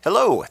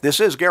Hello,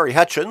 this is Gary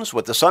Hutchins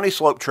with the Sunny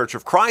Slope Church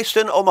of Christ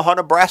in Omaha,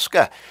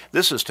 Nebraska.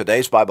 This is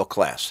today's Bible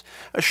class,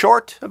 a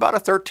short, about a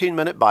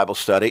 13-minute Bible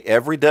study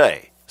every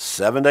day,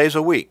 7 days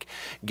a week,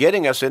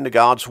 getting us into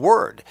God's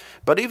Word.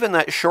 But even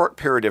that short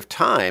period of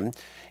time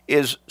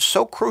is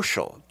so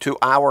crucial to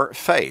our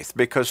faith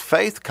because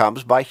faith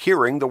comes by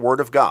hearing the Word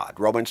of God,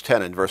 Romans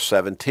 10 and verse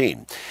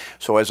 17.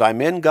 So as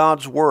I'm in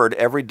God's Word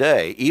every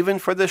day, even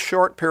for this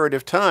short period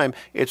of time,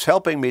 it's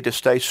helping me to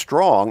stay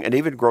strong and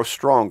even grow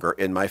stronger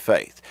in my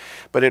faith.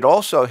 But it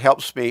also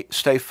helps me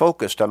stay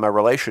focused on my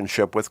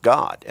relationship with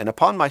God and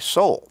upon my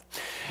soul.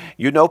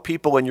 You know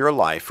people in your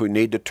life who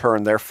need to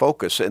turn their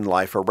focus in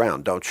life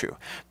around, don't you?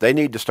 They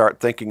need to start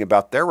thinking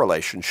about their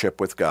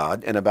relationship with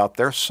God and about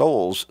their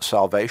soul's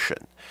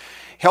salvation.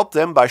 Help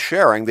them by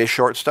sharing these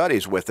short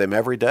studies with them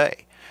every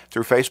day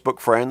through Facebook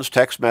friends,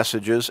 text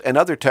messages, and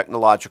other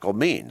technological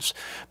means.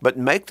 But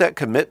make that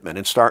commitment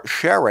and start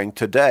sharing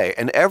today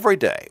and every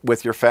day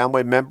with your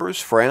family members,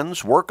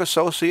 friends, work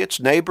associates,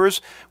 neighbors,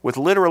 with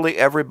literally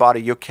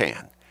everybody you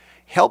can.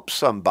 Help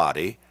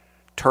somebody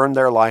turn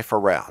their life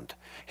around.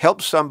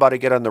 Help somebody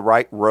get on the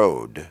right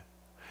road.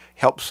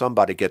 Help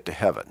somebody get to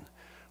heaven.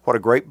 What a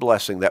great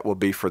blessing that will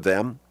be for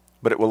them,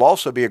 but it will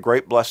also be a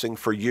great blessing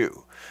for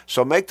you.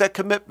 So make that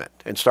commitment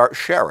and start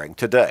sharing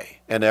today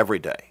and every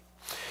day.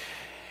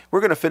 We're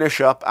going to finish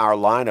up our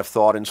line of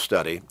thought and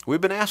study. We've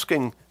been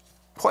asking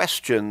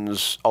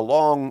questions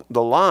along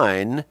the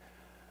line,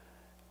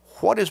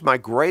 what is my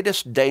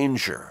greatest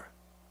danger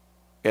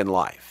in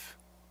life?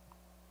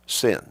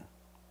 Sin.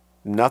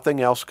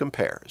 Nothing else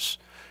compares.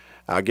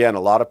 Again, a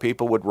lot of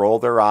people would roll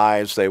their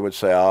eyes. They would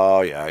say,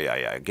 oh,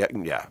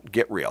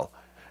 get real.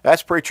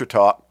 That's preacher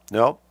talk.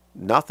 No,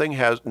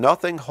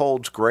 nothing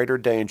holds greater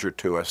danger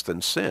to us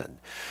than sin,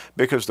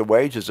 because the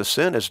wages of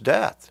sin is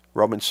death.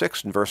 Romans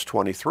 6 and verse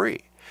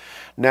 23.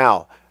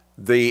 Now,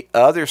 the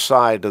other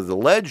side of the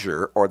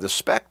ledger, or the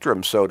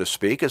spectrum, so to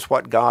speak, is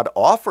what God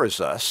offers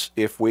us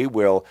if we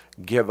will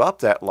give up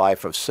that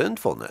life of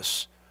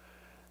sinfulness.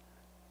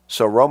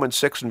 So Romans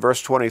 6 and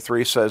verse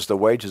 23 says the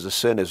wages of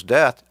sin is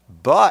death,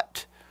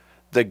 but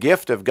the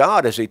gift of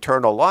God is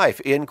eternal life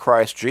in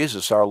Christ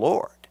Jesus our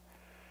Lord.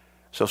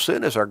 So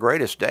sin is our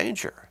greatest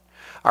danger.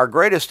 Our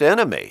greatest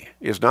enemy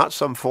is not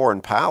some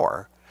foreign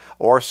power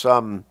or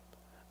some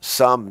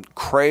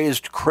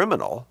crazed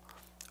criminal.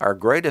 Our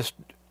greatest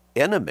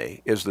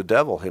enemy is the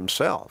devil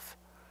himself.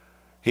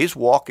 He's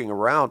walking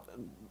around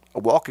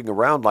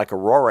like a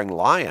roaring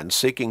lion,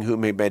 seeking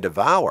whom he may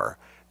devour,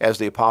 as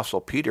the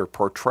Apostle Peter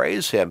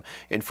portrays him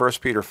in 1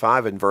 Peter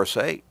 5 and verse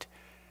 8.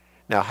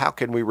 Now, how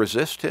can we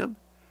resist him?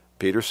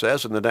 Peter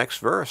says in the next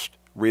verse,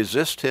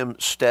 resist him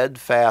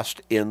steadfast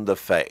in the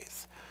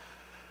faith.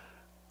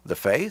 The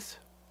faith?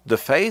 The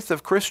faith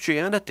of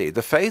Christianity,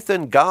 the faith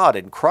in God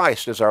and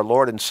Christ as our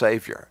Lord and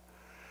Savior.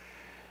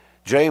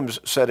 James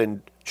said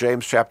in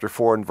James chapter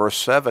 4 and verse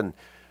 7,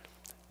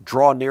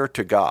 draw near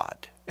to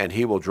God, and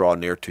he will draw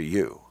near to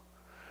you.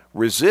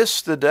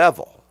 Resist the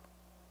devil,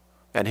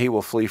 and he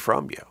will flee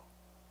from you.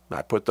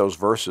 I put those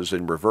verses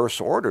in reverse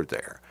order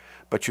there.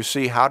 But you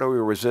see, how do we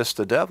resist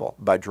the devil?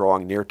 By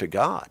drawing near to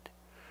God.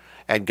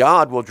 And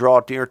God will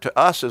draw near to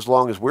us as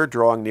long as we're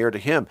drawing near to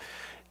him.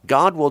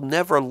 God will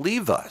never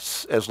leave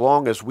us as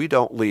long as we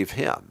don't leave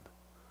him.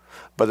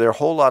 But there are a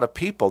whole lot of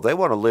people, they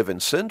want to live in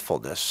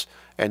sinfulness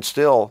and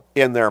still,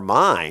 in their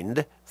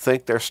mind,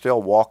 think they're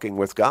still walking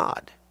with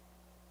God.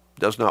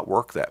 Does not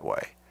work that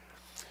way.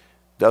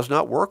 Does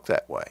not work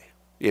that way.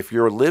 If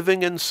you're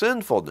living in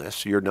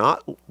sinfulness, you're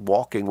not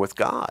walking with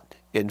God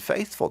in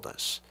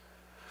faithfulness.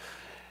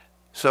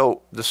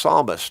 So the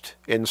psalmist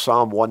in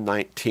Psalm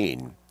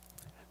 119,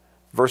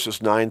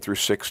 verses 9 through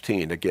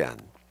 16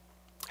 again.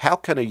 How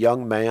can a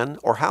young man,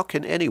 or how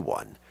can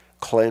anyone,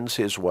 cleanse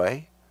his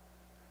way?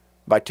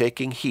 By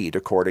taking heed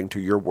according to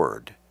your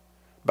word,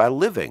 by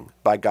living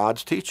by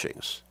God's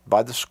teachings,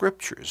 by the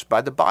scriptures,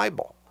 by the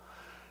Bible,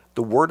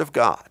 the word of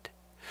God.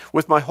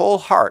 With my whole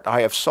heart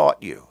I have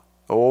sought you.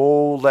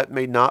 Oh, let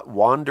me not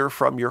wander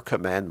from your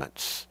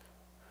commandments.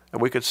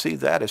 And we could see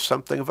that as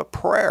something of a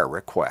prayer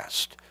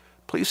request.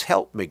 Please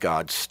help me,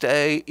 God,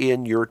 stay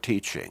in your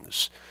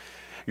teachings.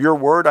 Your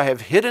word I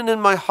have hidden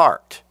in my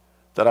heart,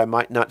 that I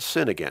might not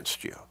sin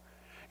against you.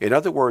 In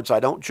other words,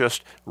 I don't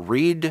just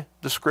read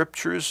the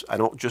scriptures. I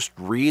don't just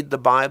read the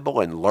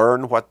Bible and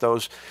learn what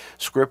those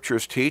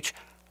scriptures teach.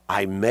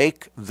 I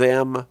make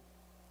them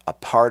a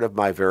part of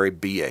my very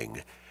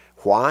being.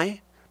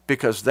 Why?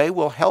 Because they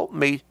will help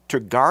me to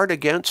guard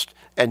against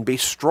and be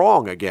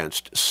strong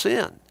against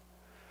sin.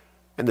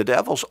 And the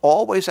devil's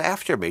always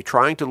after me,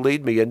 trying to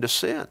lead me into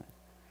sin.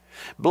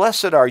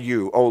 Blessed are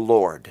you, O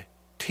Lord.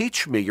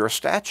 Teach me your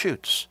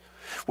statutes.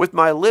 With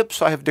my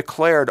lips I have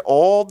declared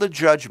all the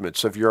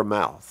judgments of your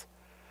mouth.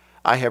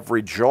 I have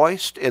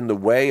rejoiced in the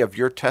way of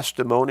your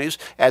testimonies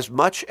as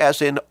much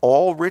as in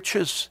all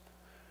riches.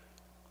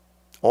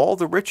 All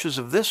the riches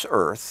of this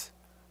earth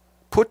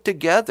put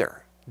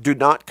together do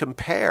not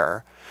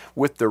compare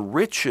with the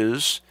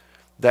riches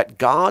that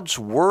God's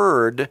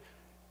Word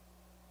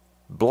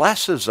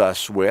blesses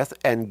us with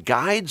and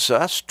guides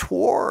us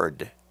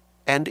toward.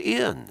 and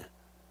in.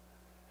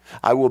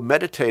 I will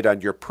meditate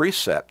on your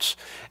precepts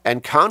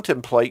and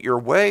contemplate your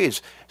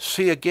ways.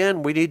 See,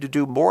 again, we need to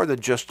do more than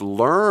just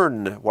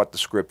learn what the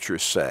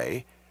Scriptures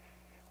say.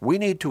 We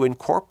need to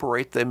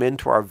incorporate them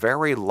into our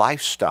very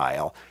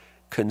lifestyle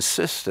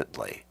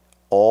consistently,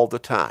 all the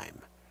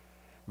time.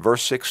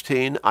 Verse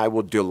 16, I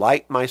will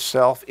delight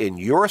myself in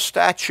your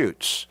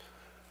statutes.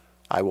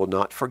 I will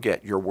not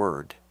forget your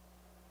word.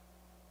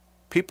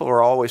 People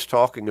are always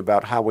talking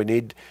about how we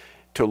need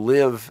to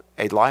live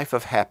a life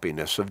of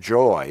happiness, of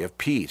joy, of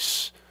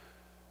peace.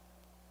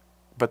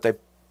 But they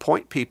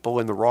point people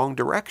in the wrong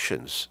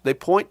directions. They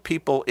point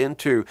people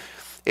into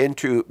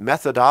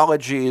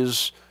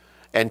methodologies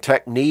and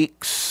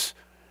techniques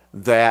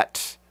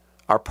that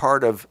are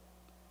part of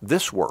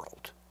this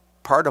world,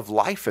 part of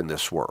life in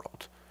this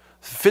world,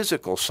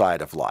 physical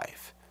side of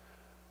life.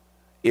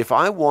 If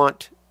I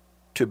want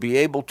to be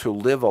able to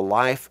live a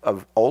life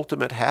of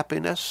ultimate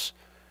happiness,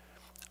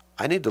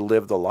 I need to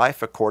live the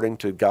life according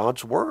to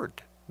God's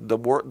Word, the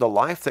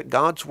life that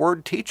God's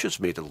Word teaches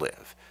me to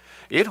live.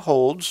 It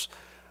holds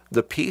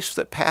the peace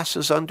that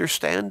passes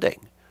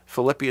understanding,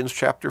 Philippians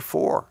chapter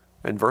 4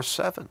 and verse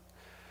 7.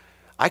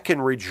 I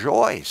can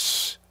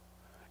rejoice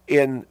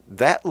in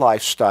that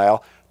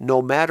lifestyle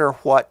no matter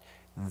what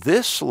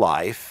this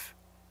life,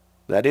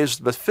 that is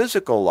the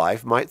physical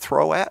life, might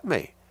throw at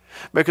me.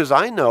 Because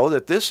I know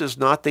that this is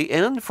not the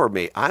end for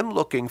me. I'm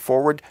looking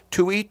forward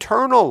to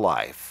eternal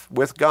life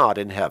with God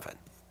in heaven.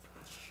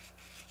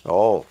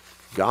 Oh,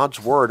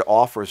 God's Word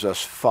offers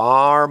us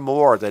far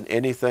more than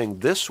anything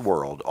this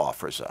world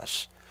offers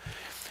us.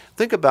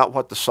 Think about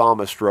what the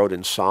psalmist wrote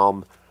in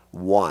Psalm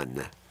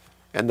 1.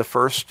 And the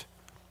first,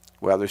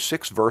 well, there's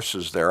 6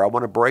 verses there. I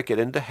want to break it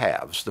into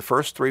halves. The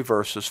first 3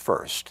 verses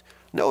first.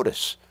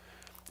 Notice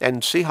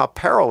and see how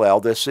parallel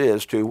this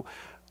is to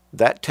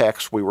that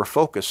text we were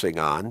focusing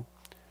on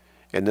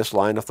in this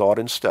line of thought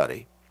and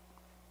study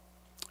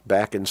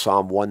back in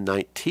Psalm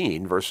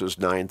 119, verses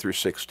 9 through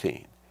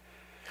 16.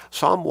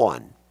 Psalm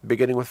 1,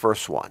 beginning with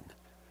verse 1.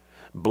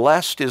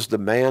 Blessed is the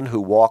man who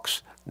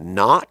walks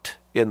not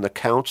in the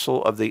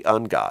counsel of the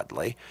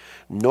ungodly,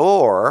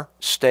 nor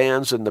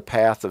stands in the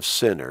path of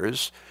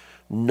sinners,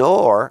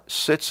 nor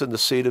sits in the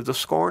seat of the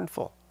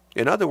scornful.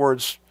 In other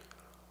words,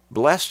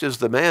 blessed is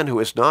the man who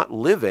is not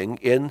living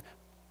in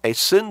a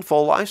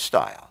sinful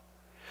lifestyle,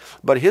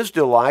 but his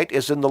delight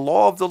is in the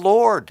law of the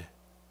Lord.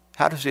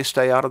 How does he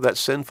stay out of that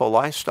sinful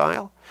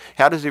lifestyle?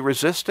 How does he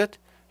resist it?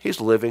 He's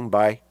living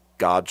by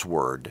God's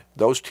Word,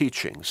 those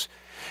teachings.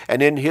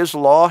 And in his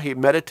law he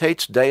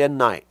meditates day and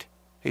night.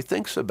 He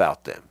thinks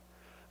about them.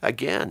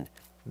 Again,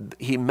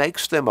 he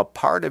makes them a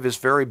part of his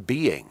very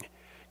being,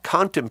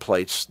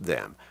 contemplates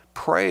them,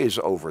 prays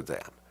over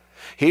them.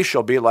 He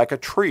shall be like a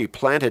tree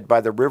planted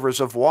by the rivers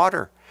of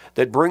water,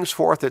 that brings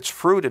forth its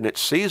fruit in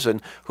its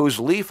season, whose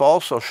leaf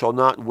also shall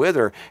not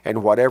wither,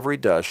 and whatever he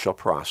does shall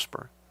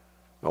prosper.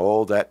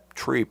 Oh, that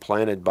tree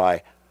planted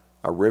by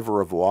a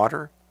river of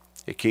water,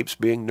 it keeps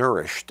being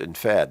nourished and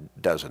fed,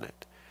 doesn't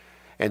it?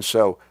 And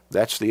so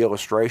that's the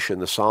illustration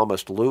the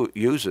psalmist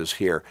uses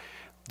here.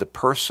 The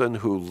person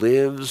who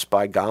lives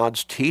by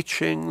God's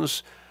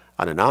teachings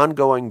on an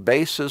ongoing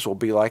basis will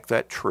be like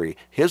that tree.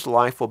 His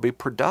life will be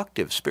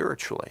productive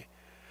spiritually.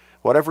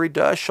 Whatever he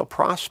does shall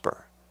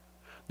prosper.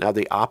 Now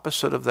the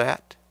opposite of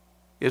that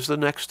is the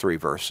next 3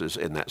 verses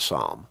in that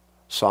psalm.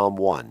 Psalm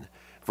 1,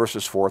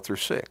 verses 4 through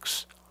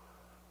 6.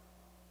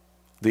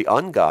 The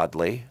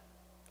ungodly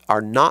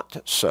are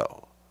not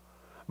so,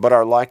 but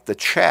are like the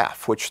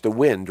chaff which the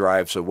wind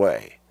drives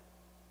away.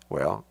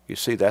 Well, you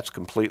see, that's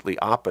completely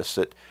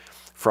opposite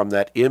from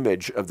that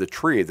image of the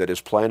tree that is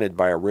planted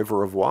by a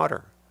river of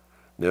water.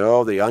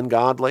 No, the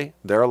ungodly,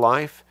 their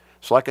life,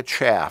 is like a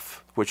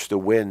chaff which the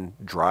wind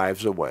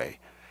drives away.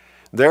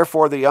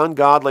 Therefore the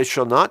ungodly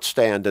shall not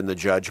stand in the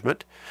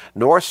judgment,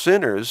 nor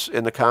sinners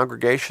in the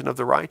congregation of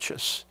the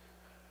righteous.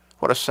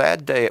 What a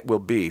sad day it will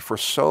be for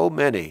so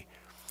many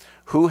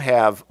who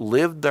have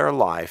lived their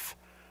life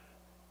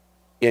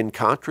in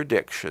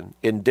contradiction,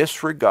 in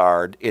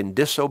disregard, in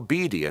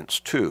disobedience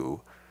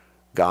to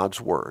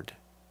God's Word,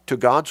 to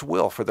God's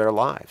will for their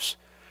lives.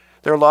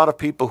 There are a lot of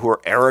people who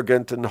are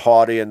arrogant and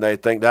haughty, and they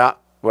think,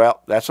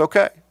 well, that's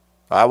okay.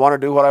 I want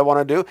to do what I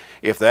want to do.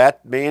 If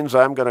that means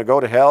I'm going to go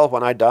to hell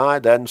when I die,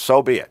 then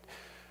so be it.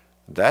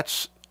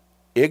 That's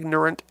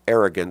ignorant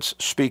arrogance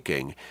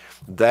speaking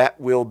that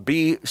will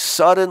be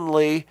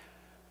suddenly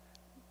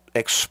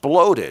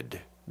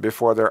exploded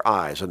before their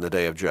eyes in the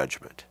day of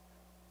judgment.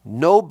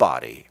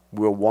 Nobody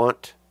will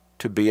want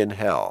to be in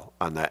hell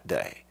on that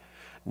day.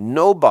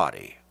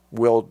 Nobody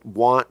will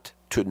want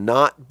to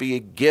not be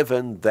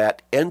given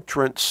that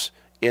entrance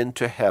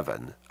into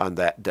heaven on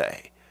that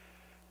day.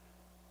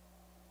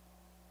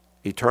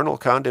 Eternal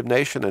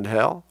condemnation in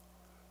hell,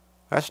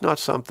 that's not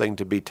something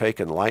to be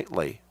taken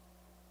lightly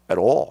at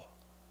all.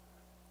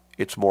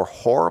 It's more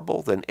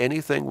horrible than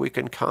anything we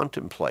can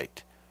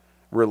contemplate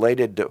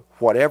related to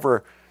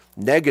whatever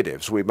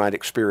negatives we might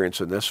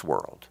experience in this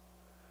world.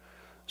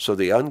 So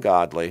the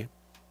ungodly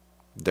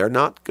They're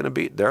not going to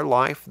be, their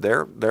life,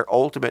 their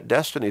ultimate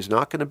destiny is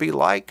not going to be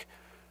like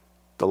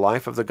the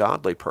life of the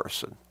godly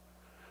person.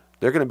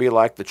 They're going to be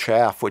like the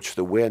chaff which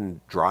the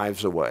wind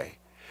drives away.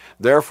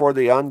 Therefore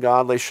the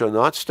ungodly shall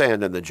not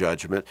stand in the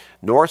judgment,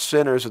 nor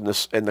sinners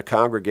in the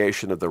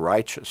congregation of the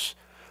righteous.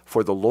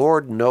 For the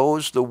Lord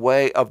knows the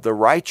way of the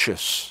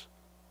righteous,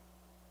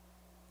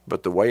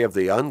 but the way of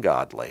the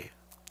ungodly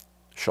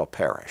shall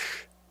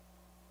perish.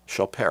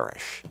 Shall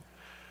perish.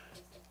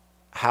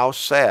 How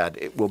sad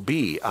it will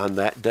be on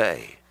that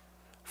day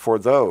for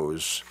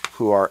those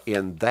who are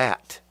in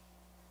that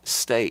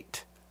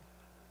state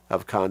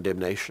of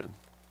condemnation.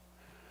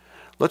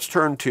 Let's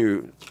turn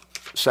to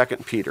 2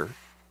 Peter.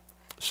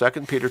 2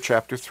 Peter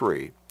chapter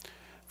 3,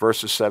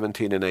 verses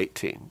 17 and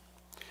 18.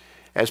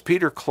 As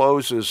Peter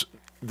closes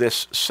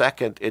this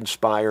second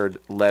inspired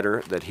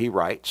letter that he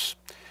writes,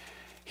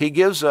 he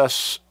gives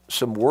us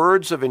some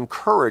words of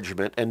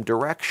encouragement and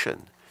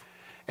direction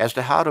as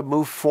to how to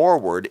move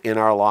forward in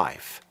our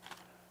life.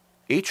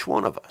 Each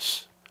one of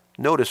us.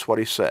 Notice what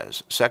he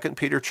says. 2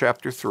 Peter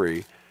chapter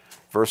 3,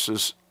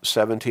 verses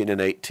 17 and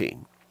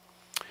 18.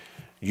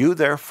 You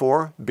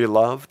therefore,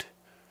 beloved,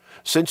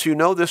 since you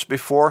know this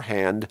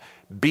beforehand,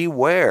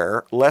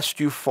 beware lest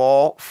you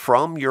fall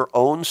from your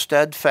own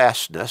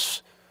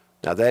steadfastness.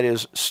 Now that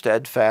is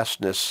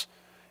steadfastness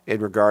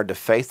in regard to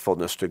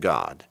faithfulness to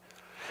God,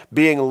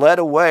 being led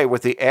away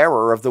with the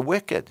error of the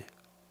wicked.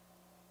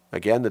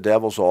 Again, the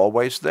devil's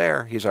always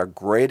there. He's our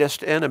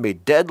greatest enemy,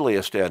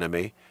 deadliest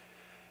enemy,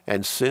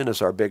 and sin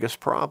is our biggest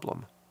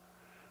problem.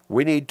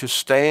 We need to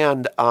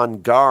stand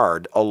on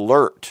guard,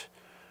 alert,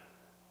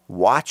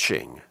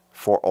 watching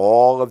for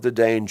all of the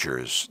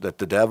dangers that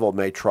the devil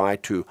may try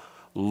to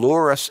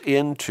lure us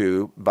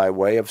into by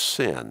way of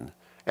sin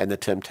and the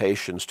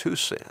temptations to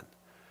sin.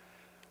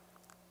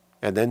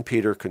 And then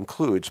Peter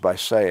concludes by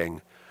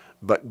saying,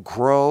 but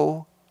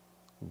grow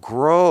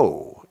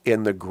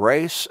in the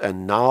grace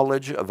and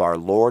knowledge of our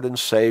Lord and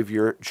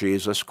Savior,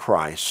 Jesus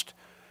Christ.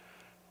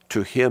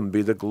 To him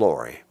be the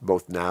glory,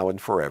 both now and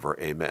forever.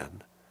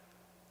 Amen.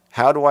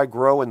 How do I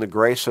grow in the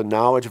grace and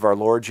knowledge of our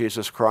Lord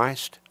Jesus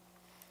Christ?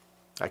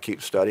 I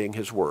keep studying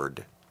his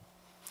word.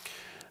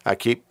 I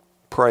keep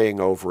praying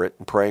over it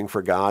and praying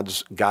for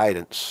God's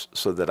guidance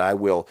so that I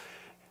will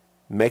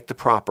make the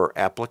proper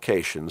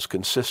applications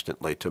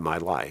consistently to my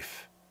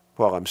life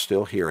while I'm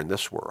still here in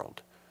this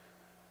world.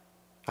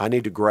 I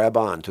need to grab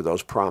on to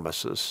those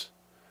promises,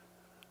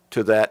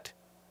 to that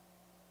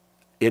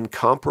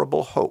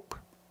incomparable hope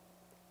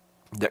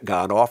that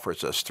God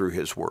offers us through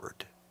his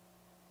word.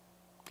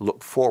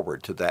 Look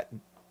forward to that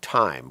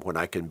time when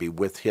I can be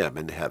with him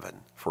in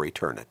heaven for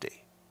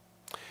eternity.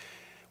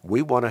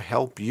 We want to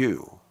help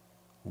you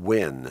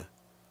win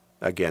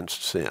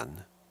against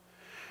sin,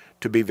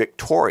 to be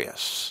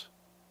victorious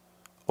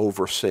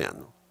over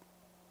sin,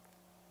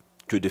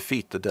 to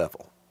defeat the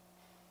devil.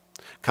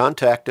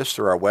 Contact us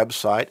through our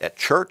website at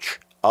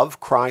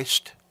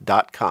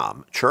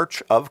churchofchrist.com,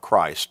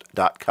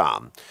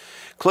 churchofchrist.com.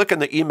 Click on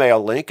the email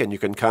link and you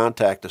can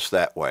contact us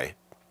that way.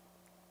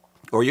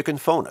 Or you can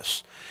phone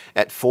us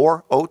at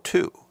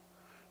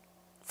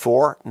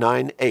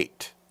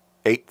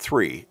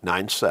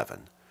 402-498-8397,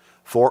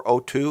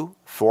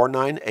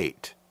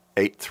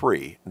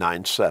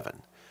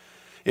 402-498-8397.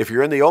 If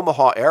you're in the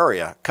Omaha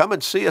area, come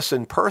and see us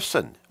in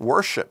person,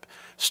 worship,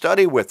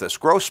 study with us,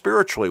 grow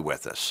spiritually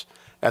with us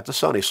at the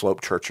Sunny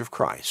Slope Church of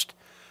Christ.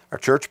 Our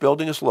church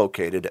building is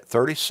located at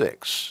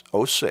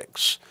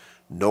 3606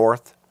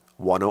 North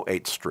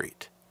 108th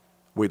Street.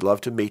 We'd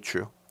love to meet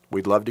you.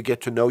 We'd love to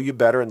get to know you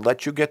better and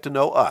let you get to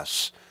know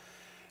us.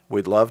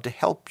 We'd love to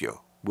help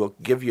you. We'll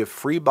give you a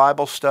free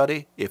Bible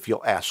study if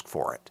you'll ask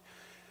for it.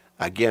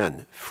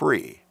 Again,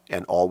 free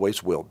and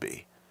always will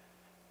be.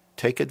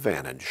 Take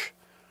advantage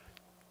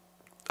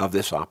of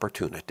this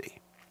opportunity.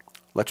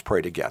 Let's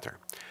pray together.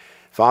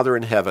 Father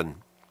in heaven,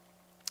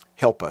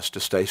 help us to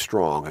stay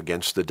strong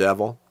against the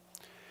devil,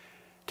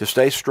 to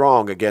stay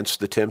strong against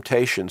the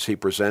temptations he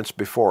presents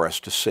before us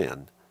to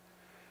sin.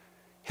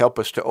 Help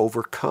us to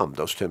overcome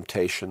those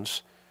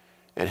temptations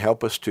and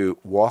help us to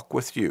walk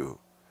with you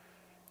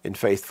in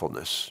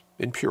faithfulness,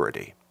 in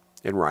purity,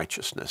 in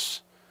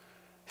righteousness.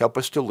 Help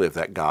us to live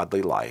that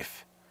godly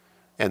life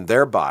and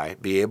thereby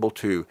be able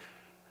to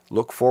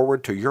look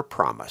forward to your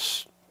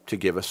promise to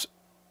give us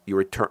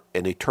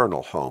an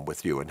eternal home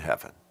with you in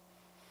heaven.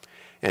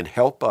 And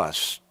help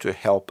us to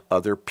help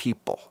other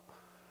people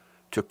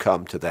to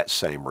come to that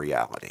same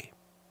reality.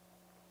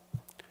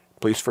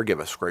 Please forgive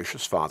us,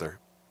 gracious Father,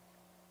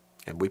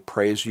 and we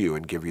praise you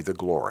and give you the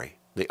glory,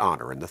 the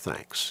honor, and the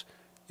thanks.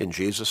 In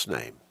Jesus'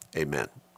 name, amen.